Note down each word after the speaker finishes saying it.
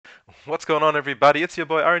What's going on, everybody? It's your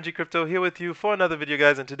boy RNG Crypto here with you for another video,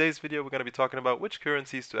 guys. In today's video, we're going to be talking about which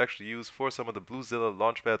currencies to actually use for some of the Bluezilla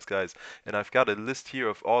Launchpads, guys. And I've got a list here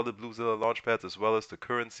of all the Bluezilla Launchpads as well as the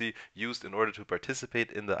currency used in order to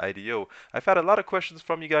participate in the IDO. I've had a lot of questions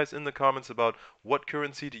from you guys in the comments about what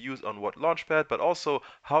currency to use on what launchpad, but also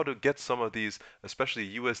how to get some of these,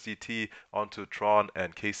 especially USDT, onto Tron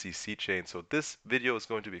and KCC chain. So this video is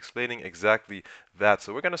going to be explaining exactly that.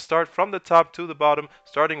 So we're going to start from the top to the bottom,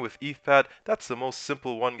 starting with ETHPAD. That's the most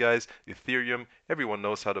simple one, guys. Ethereum. Everyone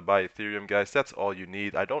knows how to buy Ethereum, guys. That's all you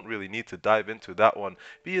need. I don't really need to dive into that one.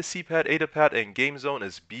 BSCPAD, ADAPAD, and GameZone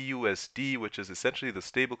is BUSD, which is essentially the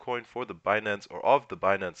stablecoin for the Binance or of the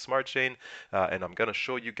Binance Smart Chain. And I'm going to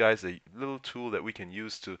show you guys a little tool that we can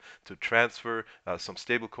use to transfer some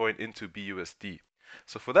stablecoin into BUSD.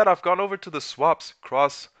 So for that, I've gone over to the swaps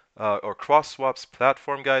cross swaps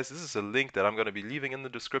platform, guys. This is a link that I'm going to be leaving in the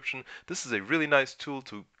description. This is a really nice tool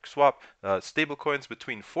to swap stable coins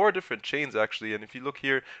between 4 different chains, actually. And if you look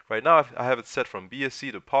here right now, I have it set from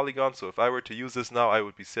BSC to Polygon. So if I were to use this now, I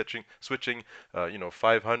would be switching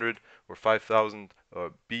 500 or 5,000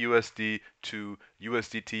 BUSD to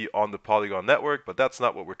USDT on the Polygon network. But that's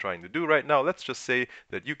not what we're trying to do right now. Let's just say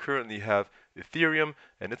that you currently have Ethereum,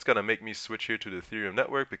 and it's going to make me switch here to the Ethereum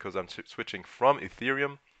network because I'm switching from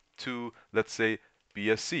Ethereum to, let's say,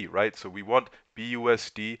 BSC, right? So we want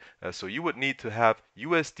BUSD. So you would need to have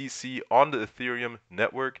USDC on the Ethereum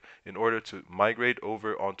network in order to migrate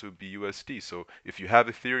over onto BUSD. So if you have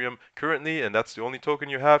Ethereum currently and that's the only token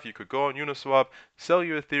you have, you could go on Uniswap, sell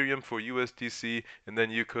your Ethereum for USDC, and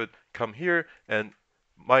then you could come here and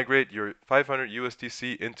migrate your 500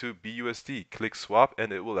 USDC into BUSD. Click swap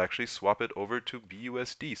and it will actually swap it over to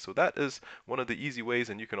BUSD. So that is one of the easy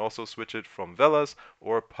ways, and you can also switch it from Velas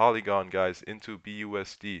or Polygon, guys, into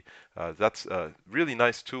BUSD. That's a really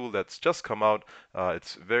nice tool that's just come out.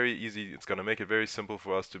 It's very easy. It's going to make it very simple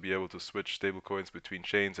for us to be able to switch stablecoins between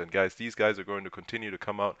chains. And guys, these guys are going to continue to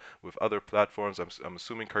come out with other platforms. I'm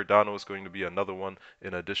assuming Cardano is going to be another one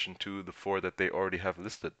in addition to the 4 that they already have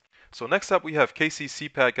listed. So next up we have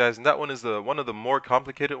KCCPAD, guys, and that one is one of the more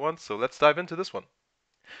complicated ones. So let's dive into this one.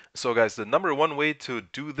 So guys, the number one way to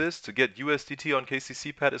do this, to get USDT on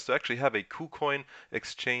KCCPAD, is to actually have a KuCoin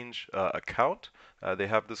exchange account. They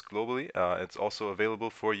have this globally. It's also available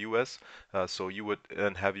for US. So you would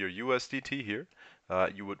then have your USDT here.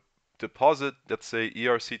 You would deposit, let's say,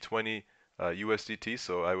 ERC20 USDT.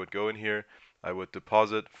 So I would go in here. I would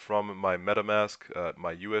deposit from my MetaMask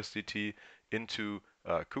my USDT into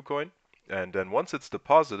KuCoin. And then once it's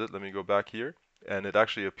deposited, let me go back here, and it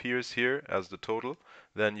actually appears here as the total.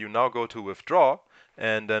 Then you now go to withdraw,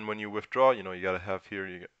 and then when you withdraw, you gotta have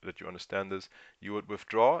here that you understand this. You would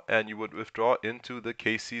withdraw, and you would withdraw into the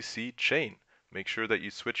KCC chain. Make sure that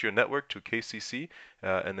you switch your network to KCC,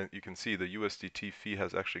 and then you can see the USDT fee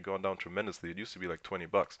has actually gone down tremendously. It used to be like 20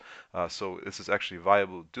 bucks. So this is actually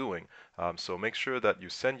viable doing. So make sure that you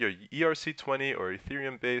send your ERC20 or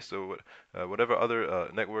Ethereum based or whatever other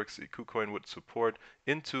networks KuCoin would support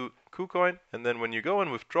into KuCoin, and then when you go and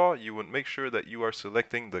withdraw, you would make sure that you are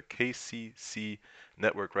selecting the KCC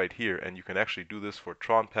network right here, and you can actually do this for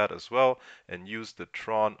TronPad as well and use the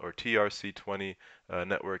Tron or TRC20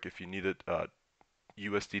 network if you needed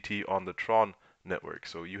USDT on the Tron network.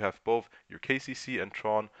 So you have both your KCC and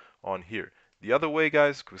Tron on here. The other way,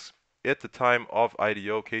 guys, because at the time of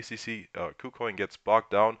IDO, KCC KuCoin gets bogged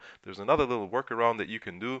down, there's another little workaround that you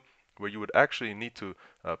can do where you would actually need to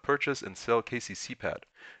purchase and sell KCCPad.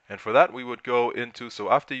 And for that, we would go into, so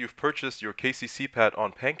after you've purchased your KCCPad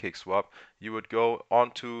on PancakeSwap, you would go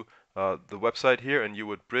onto the website here and you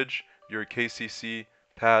would bridge your KCC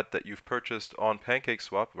pad that you've purchased on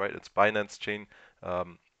PancakeSwap, right? It's Binance Chain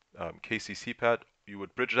KCC pad. You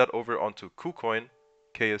would bridge that over onto KuCoin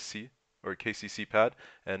KSC or KCC pad,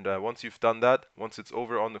 and once you've done that, once it's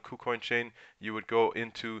over on the KuCoin chain, you would go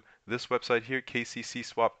into this website here,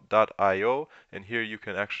 kccswap.io, and here you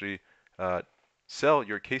can actually sell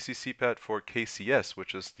your KCC pad for KCS,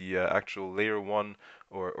 which is the actual layer 1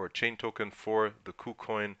 or chain token for the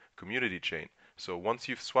KuCoin community chain. So once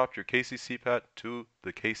you've swapped your KCC pad to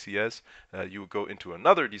the KCS, you would go into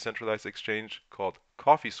another decentralized exchange called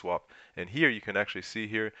CoffeeSwap, and here you can actually see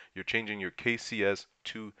here you're changing your KCS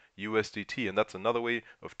to USDT, and that's another way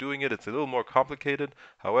of doing it. It's a little more complicated.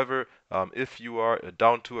 However, if you are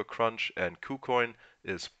down to a crunch and KuCoin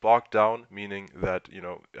is bogged down, meaning that,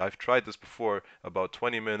 I've tried this before about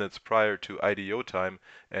 20 minutes prior to IDO time,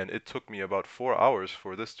 and it took me about 4 hours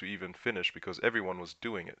for this to even finish because everyone was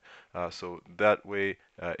doing it. So that way,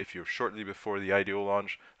 if you're shortly before the IDO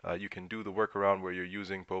launch, you can do the workaround where you're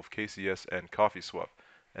using both KCS and CoffeeSwap.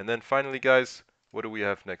 And then finally, guys, what do we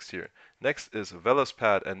have next here? Next is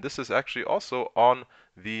Velospad, and this is actually also on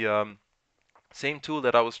the same tool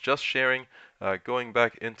that I was just sharing. Going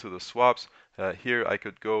back into the swaps, here I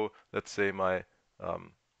could go, let's say my,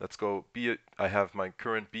 let's go, I have my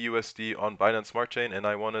current BUSD on Binance Smart Chain, and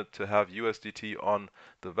I wanted to have USDT on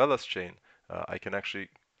the Velas chain. I can actually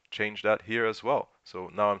change that here as well.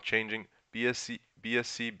 So now I'm changing BSC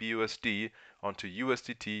BUSD onto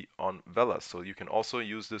USDT on Velas. So you can also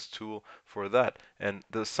use this tool for that. And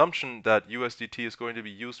the assumption that USDT is going to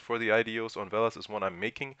be used for the IDOs on Velas is one I'm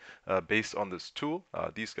making based on this tool.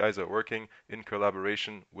 These guys are working in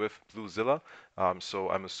collaboration with Bluezilla.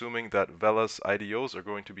 So I'm assuming that Velas IDOs are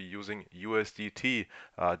going to be using USDT.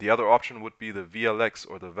 The other option would be the VLX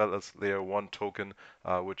or the Velas Layer 1 token,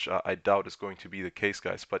 which I doubt is going to be the case,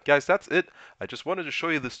 guys. But guys, that's it. I just wanted to show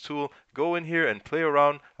you this tool. Go in here and play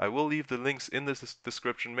around. I will leave the links in this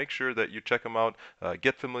description. Make sure that you check them out,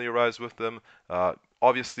 get familiarized with them.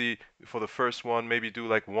 Obviously, for the first one, maybe do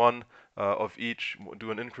like one of each,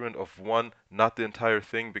 do an increment of one, not the entire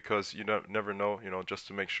thing, because you never know, just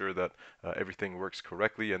to make sure that everything works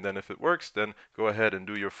correctly. And then if it works, then go ahead and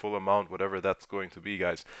do your full amount, whatever that's going to be,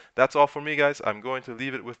 guys. That's all for me, guys. I'm going to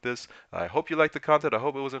leave it with this. I hope you liked the content. I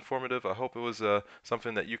hope it was informative. I hope it was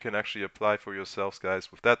something that you can actually apply for yourselves,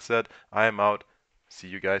 guys. With that said, I am out. See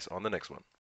you guys on the next one.